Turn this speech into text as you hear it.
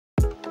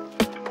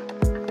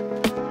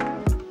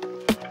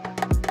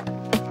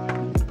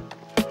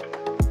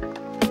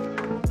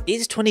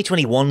Is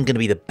 2021 going to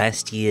be the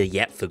best year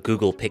yet for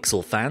Google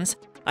Pixel fans?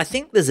 I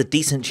think there's a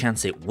decent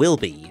chance it will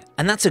be,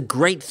 and that's a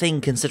great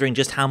thing considering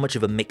just how much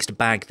of a mixed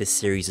bag this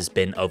series has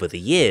been over the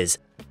years.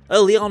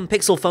 Early on,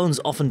 Pixel phones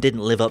often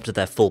didn't live up to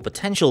their full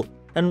potential,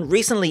 and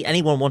recently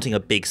anyone wanting a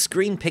big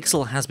screen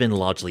Pixel has been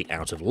largely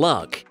out of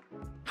luck.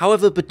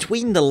 However,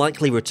 between the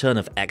likely return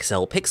of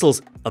XL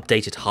Pixels,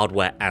 updated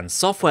hardware and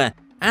software,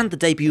 and the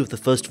debut of the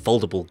first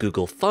foldable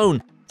Google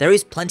phone, there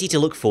is plenty to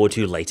look forward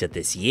to later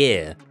this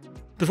year.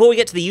 Before we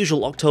get to the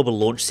usual October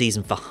launch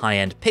season for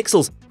high-end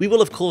Pixels, we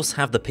will of course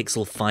have the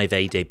Pixel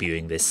 5a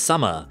debuting this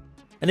summer.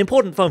 An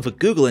important phone for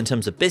Google in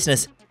terms of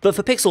business, but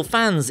for Pixel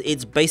fans,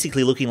 it's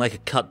basically looking like a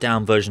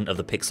cut-down version of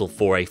the Pixel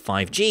 4a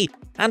 5G,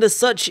 and as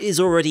such is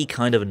already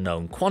kind of a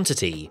known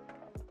quantity.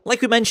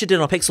 Like we mentioned in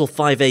our Pixel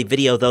 5a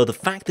video though, the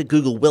fact that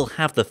Google will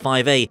have the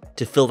 5a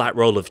to fill that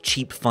role of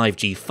cheap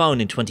 5G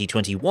phone in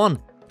 2021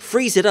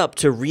 frees it up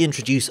to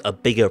reintroduce a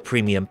bigger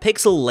premium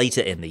Pixel later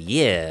in the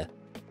year.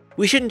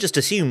 We shouldn't just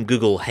assume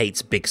Google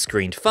hates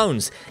big-screened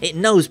phones, it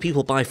knows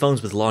people buy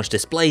phones with large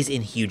displays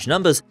in huge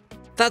numbers.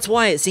 That's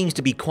why it seems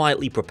to be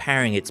quietly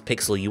preparing its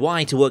Pixel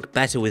UI to work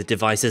better with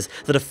devices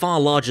that are far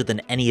larger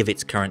than any of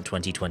its current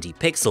 2020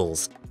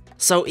 Pixels.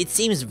 So it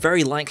seems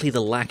very likely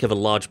the lack of a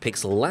large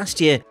Pixel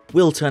last year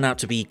will turn out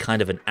to be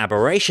kind of an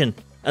aberration,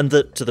 and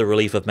that, to the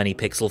relief of many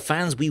Pixel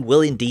fans, we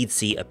will indeed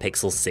see a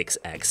Pixel 6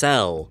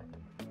 XL.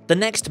 The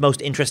next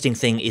most interesting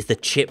thing is the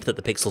chip that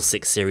the Pixel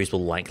 6 series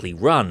will likely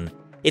run.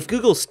 If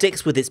Google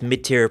sticks with its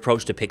mid-tier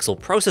approach to Pixel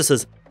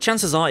processors,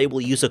 chances are it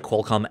will use a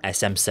Qualcomm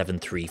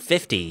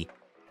SM7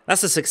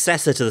 That's a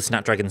successor to the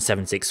Snapdragon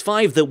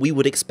 765 that we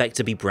would expect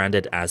to be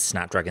branded as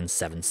Snapdragon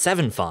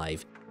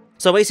 775.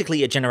 So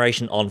basically a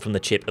generation on from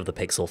the chip of the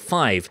Pixel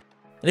 5.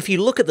 And if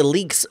you look at the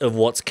leaks of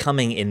what's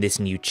coming in this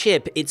new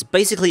chip, it's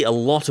basically a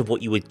lot of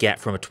what you would get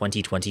from a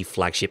 2020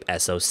 flagship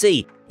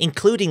SoC,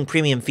 including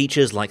premium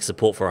features like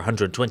support for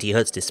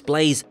 120Hz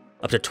displays,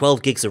 up to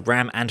 12 gigs of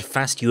RAM and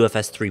fast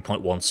UFS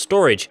 3.1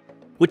 storage,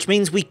 which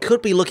means we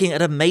could be looking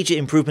at a major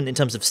improvement in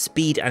terms of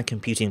speed and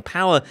computing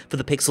power for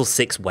the Pixel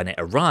 6 when it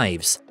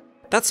arrives.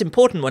 That's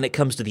important when it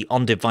comes to the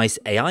on-device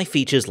AI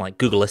features like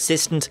Google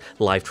Assistant,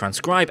 Live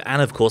Transcribe,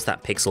 and of course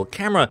that Pixel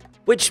camera,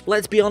 which,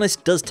 let's be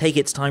honest, does take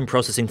its time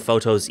processing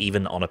photos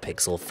even on a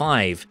Pixel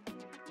 5.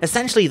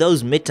 Essentially,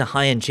 those mid to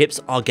high-end chips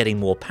are getting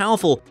more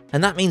powerful,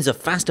 and that means a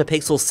faster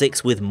Pixel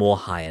 6 with more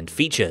high-end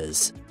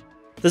features.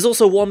 There's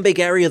also one big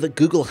area that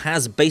Google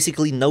has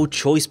basically no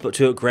choice but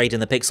to upgrade in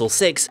the Pixel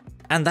 6,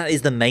 and that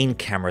is the main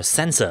camera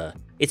sensor.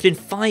 It's been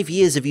 5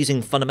 years of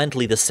using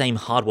fundamentally the same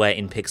hardware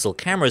in Pixel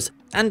cameras,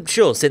 and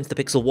sure, since the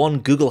Pixel 1,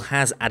 Google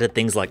has added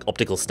things like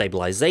optical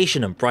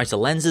stabilization and brighter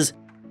lenses,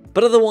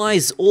 but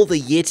otherwise, all the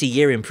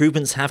year-to-year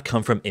improvements have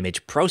come from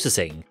image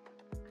processing.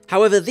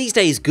 However, these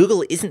days,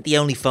 Google isn't the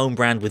only phone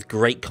brand with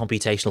great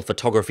computational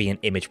photography and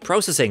image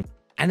processing,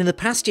 and in the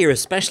past year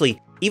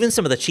especially, even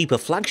some of the cheaper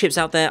flagships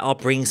out there are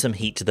bringing some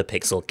heat to the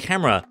Pixel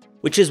camera,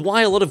 which is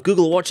why a lot of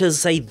Google watchers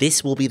say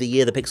this will be the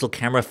year the Pixel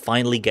camera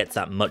finally gets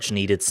that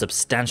much-needed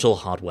substantial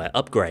hardware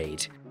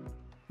upgrade.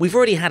 We've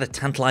already had a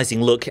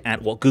tantalizing look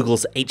at what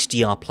Google's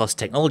HDR Plus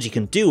technology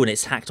can do when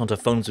it's hacked onto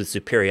phones with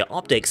superior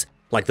optics,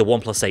 like the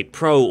OnePlus 8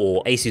 Pro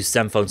or Asus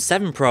Zenfone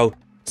 7 Pro,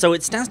 so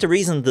it stands to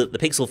reason that the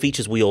Pixel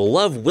features we all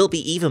love will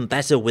be even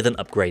better with an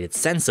upgraded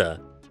sensor.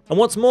 And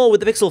what's more,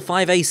 with the Pixel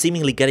 5a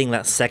seemingly getting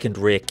that second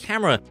rear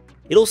camera,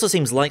 it also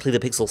seems likely the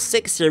Pixel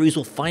 6 series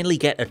will finally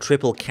get a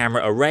triple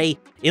camera array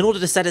in order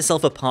to set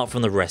itself apart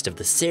from the rest of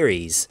the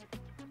series.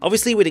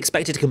 Obviously, we'd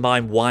expect it to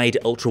combine wide,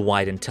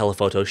 ultra-wide and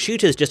telephoto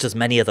shooters just as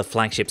many other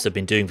flagships have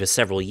been doing for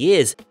several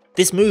years.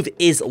 This move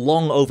is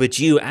long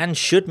overdue and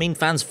should mean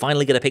fans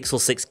finally get a Pixel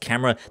 6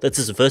 camera that's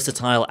as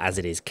versatile as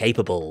it is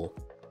capable.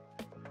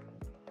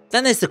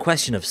 Then there's the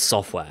question of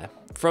software.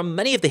 From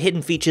many of the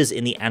hidden features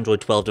in the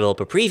Android 12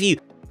 developer preview,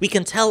 we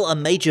can tell a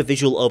major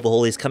visual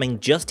overhaul is coming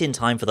just in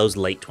time for those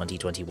late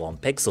 2021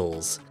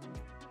 Pixels.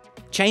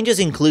 Changes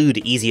include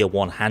easier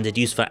one-handed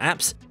use for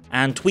apps,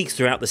 and tweaks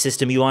throughout the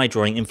system UI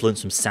drawing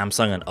influence from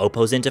Samsung and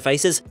Oppo's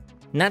interfaces.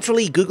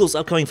 Naturally, Google's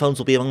upcoming phones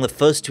will be among the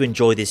first to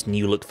enjoy this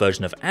new-look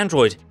version of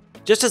Android,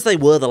 just as they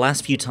were the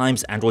last few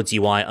times Android's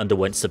UI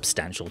underwent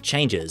substantial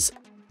changes.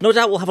 No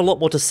doubt we'll have a lot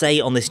more to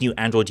say on this new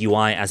Android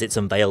UI as it's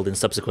unveiled in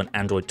subsequent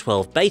Android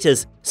 12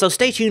 betas, so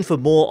stay tuned for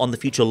more on the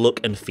future look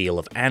and feel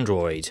of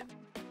Android.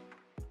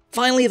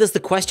 Finally, there's the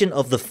question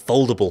of the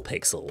foldable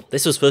Pixel.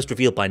 This was first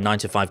revealed by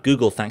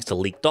 9to5Google thanks to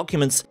leaked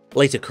documents,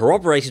 later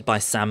corroborated by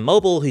Sam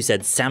Mobile, who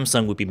said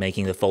Samsung would be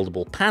making the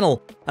foldable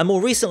panel, and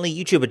more recently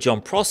YouTuber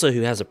John Prosser,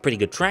 who has a pretty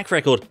good track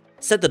record,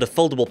 said that a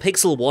foldable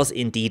Pixel was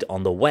indeed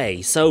on the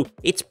way, so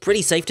it's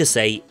pretty safe to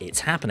say it's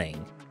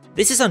happening.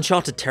 This is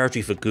uncharted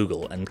territory for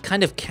Google, and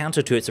kind of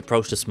counter to its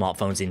approach to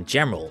smartphones in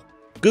general.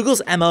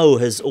 Google's MO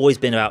has always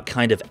been about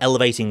kind of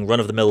elevating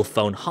run-of-the-mill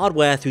phone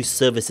hardware through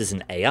services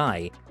and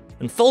AI,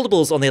 and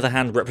foldables, on the other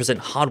hand, represent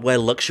hardware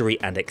luxury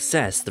and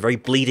excess, the very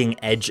bleeding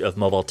edge of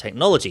mobile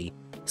technology,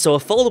 so a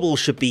foldable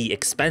should be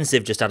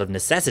expensive just out of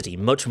necessity,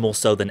 much more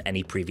so than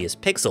any previous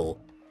Pixel.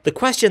 The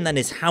question then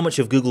is how much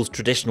of Google's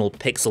traditional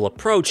Pixel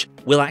approach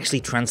will actually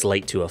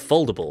translate to a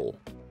foldable.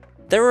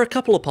 There are a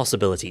couple of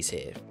possibilities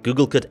here.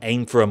 Google could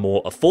aim for a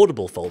more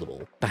affordable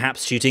foldable,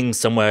 perhaps shooting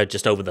somewhere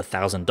just over the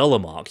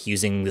 $1,000 mark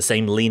using the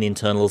same lean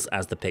internals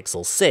as the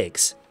Pixel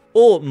 6.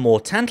 Or, more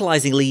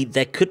tantalizingly,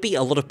 there could be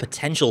a lot of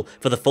potential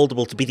for the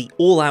foldable to be the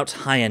all-out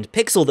high-end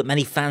Pixel that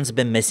many fans have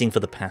been missing for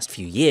the past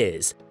few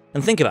years.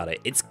 And think about it,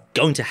 it's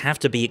going to have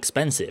to be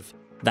expensive.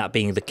 That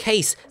being the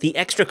case, the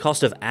extra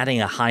cost of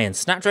adding a high-end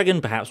Snapdragon,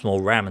 perhaps more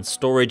RAM and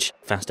storage,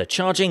 faster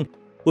charging,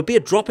 would be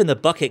a drop in the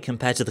bucket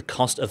compared to the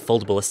cost of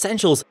foldable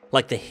essentials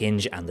like the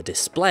hinge and the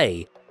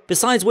display.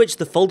 Besides which,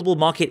 the foldable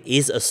market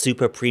is a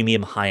super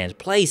premium high-end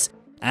place,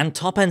 and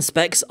top-end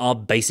specs are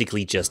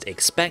basically just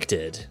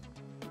expected.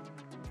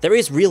 There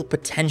is real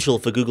potential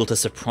for Google to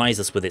surprise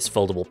us with its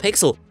foldable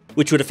Pixel,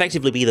 which would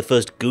effectively be the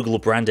first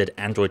Google-branded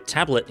Android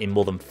tablet in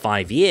more than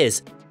 5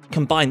 years.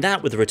 Combine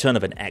that with the return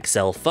of an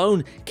XL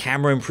phone,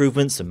 camera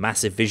improvements, a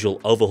massive visual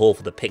overhaul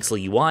for the Pixel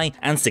UI,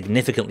 and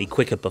significantly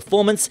quicker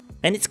performance,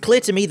 and it's clear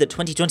to me that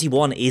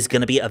 2021 is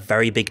going to be a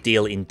very big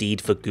deal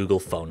indeed for Google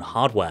phone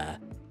hardware.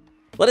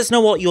 Let us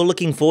know what you're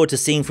looking forward to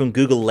seeing from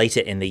Google later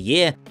in the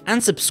year,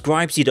 and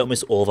subscribe so you don't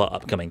miss all of our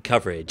upcoming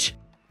coverage.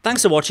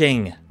 Thanks for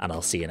watching, and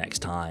I'll see you next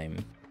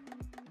time.